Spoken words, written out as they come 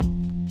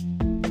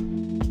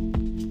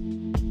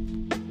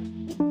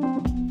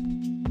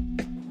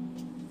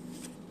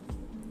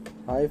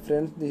Hi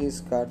friends, this is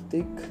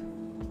Karthik.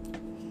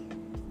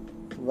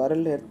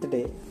 World earth day.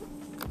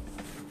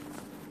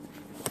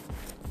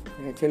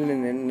 Actually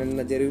నిన్న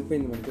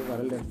జరిగిపోయింది మనకి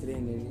వరల్డ్ ఎర్త్ డే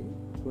అనేది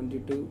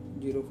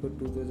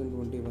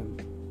 22/04/2021.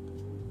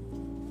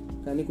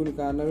 కానీ కొన్ని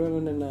కారణాల వల్ల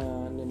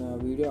నేను ఆ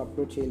వీడియో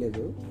అప్లోడ్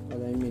చేయలేదు.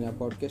 ఆ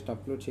పాడ్కాస్ట్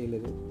అప్లోడ్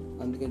చేయలేదు.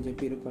 అందుకని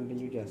చెప్పి ఈరోజు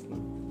కంటిన్యూ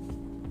చేస్తున్నాను.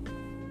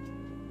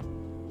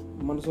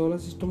 మన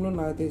సోలార్ సిస్టంలో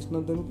నాకు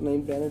తెలిసినంత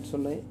 9 ప్లానెట్స్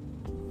ఉన్నాయి.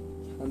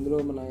 అందులో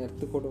మన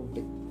ఎర్త్ కూడా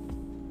ఒకటి.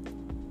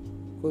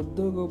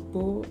 కొద్ది గొప్ప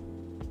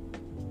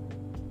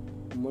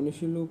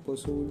మనుషులు,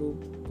 పశువులు,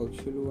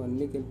 పక్షులు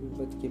అన్నీ కలిపి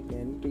బతికే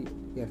ప్లానెట్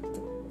ఎర్త్.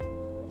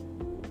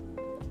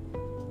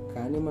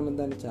 కానీ మనం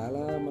దాన్ని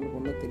చాలా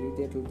మనకున్న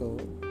తెలివితేటలతో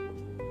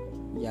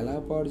ఎలా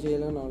పాడు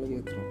చేయాలని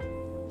ఆలోచిస్తున్నాం.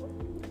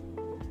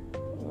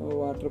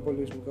 వాటర్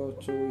పొల్యూషన్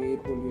కావచ్చు,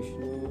 ఎయిర్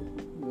పొల్యూషను,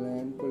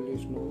 ల్యాండ్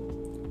పొల్యూషను,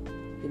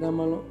 ఇలా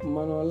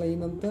మన వల్ల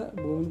అయినంత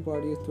భూమిని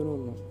పాడు చేస్తూనే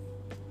ఉన్నాం.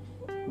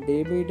 Day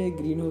by day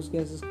green house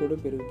gases కూడా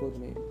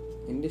పెరిగిపోతున్నాయి.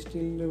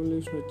 ఇండస్ట్రియల్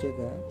రెవల్యూషన్ వచ్చాక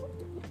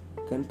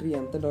కంట్రీ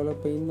ఎంత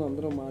డెవలప్ అయిందో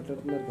అందరూ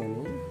మాట్లాడుతున్నారు,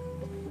 కానీ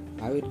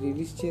అవి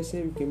రిలీజ్ చేసే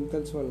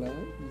కెమికల్స్ వల్ల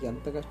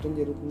ఎంత కష్టం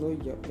జరుగుతుందో,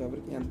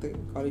 ఎవరికి ఎంత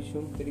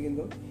కాలుష్యం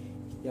పెరిగిందో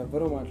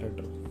ఎవరో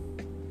మాట్లాడరు.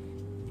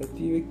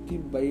 ప్రతి వ్యక్తి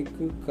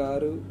బైక్,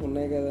 కారు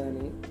ఉన్నాయి కదా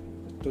అని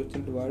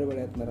వచ్చినట్టు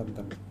పడేస్తున్నారు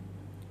అంతా.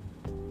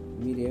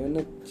 మీరు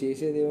ఏమైనా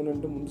చేసేది ఏమైనా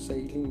అంటే ముందు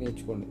సైక్లింగ్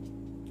నేర్చుకోండి.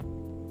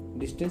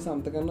 డిస్టెన్స్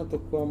అంతకన్నా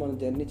తక్కువ మనం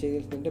జర్నీ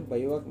చేయాల్సిందంటే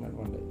బైవాక్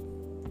నడవండి.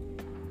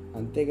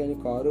 అంతేగాని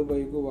కారు,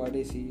 బైకు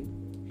వాడేసి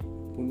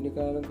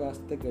పుణ్యకాలం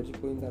కాస్త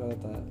గడిచిపోయిన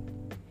తర్వాత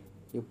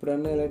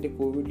ఎప్పుడన్నా ఇలాంటి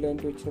కోవిడ్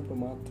లాంటివి వచ్చినప్పుడు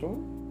మాత్రం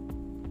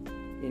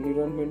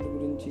ఎన్విరాన్మెంట్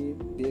గురించి,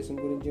 దేశం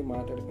గురించి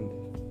మాట్లాడకండి.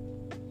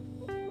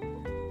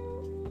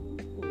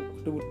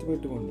 ఒకటి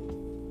గుర్తుపెట్టుకోండి,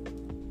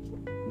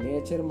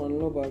 నేచర్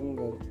మనలో భాగం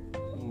కాదు,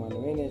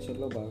 మనమే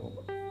నేచర్లో భాగం.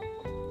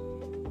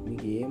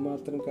 మీకు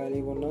ఏమాత్రం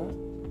ఖాళీగా ఉన్నా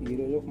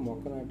ఈరోజు ఒక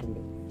మొక్క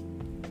నాటండి.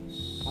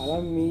 అలా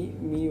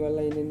మీ వల్ల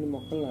అయినన్ని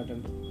మొక్కలు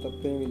నాటండి,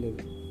 తప్పేమీ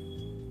లేదు.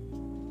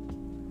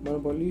 మన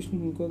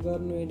పొల్యూషన్ ఇంకో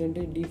కారణం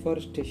ఏంటంటే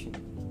డిఫారెస్టేషన్.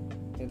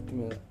 ఎర్త్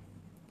మీద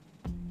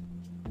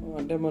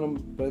అంటే మనం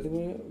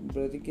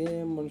బ్రతికే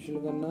మనుషుల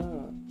కన్నా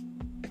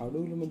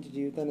అడవులు మంచి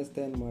జీవితాన్ని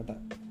ఇస్తాయన్నమాట.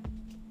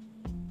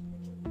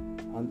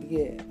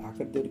 అందుకే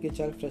అక్కడ దొరికే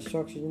చాలా ఫ్రెష్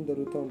ఆక్సిజన్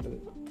దొరుకుతూ ఉంటుంది.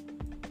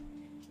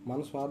 మన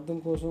స్వార్థం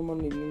కోసం, మన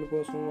ఇల్లుల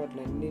కోసం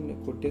వాటిని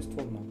కొట్టేస్తూ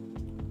ఉన్నాం.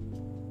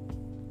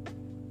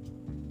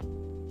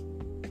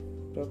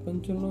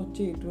 ప్రపంచంలో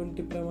వచ్చే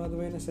ఎటువంటి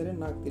ప్రమాదమైనా సరే,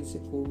 నాకు తెలిసి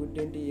కోవిడ్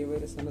ఏంటి, ఏ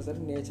వైరస్ అయినా సరే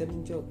నేచర్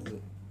నుంచే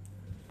వస్తుంది.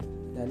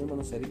 దాన్ని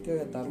మనం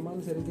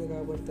ధర్మాన్ని సరిగ్గా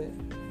కాపాడితే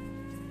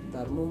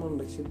ధర్మం మనం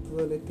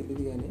రక్షిస్తుందో లేదు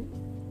తెలియదు, కానీ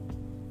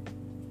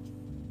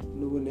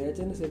నువ్వు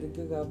నేచర్ని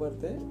సరిగ్గా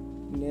కాపాడితే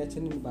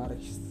నేచర్ నిన్ను బాగా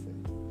రక్షిస్తుంది.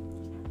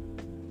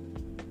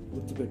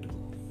 గుర్తుపెట్టుకో,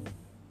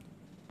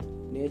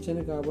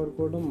 నేచర్ని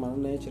కాపాడుకోవడం మన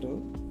నేచరు.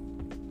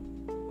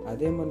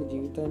 అదే మన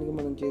జీవితానికి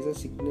మనం చేసే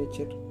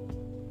సిగ్నేచర్.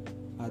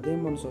 అదే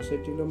మన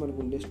సొసైటీలో మనకు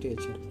ఉండే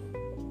స్టేచర్.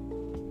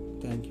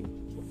 Thank you.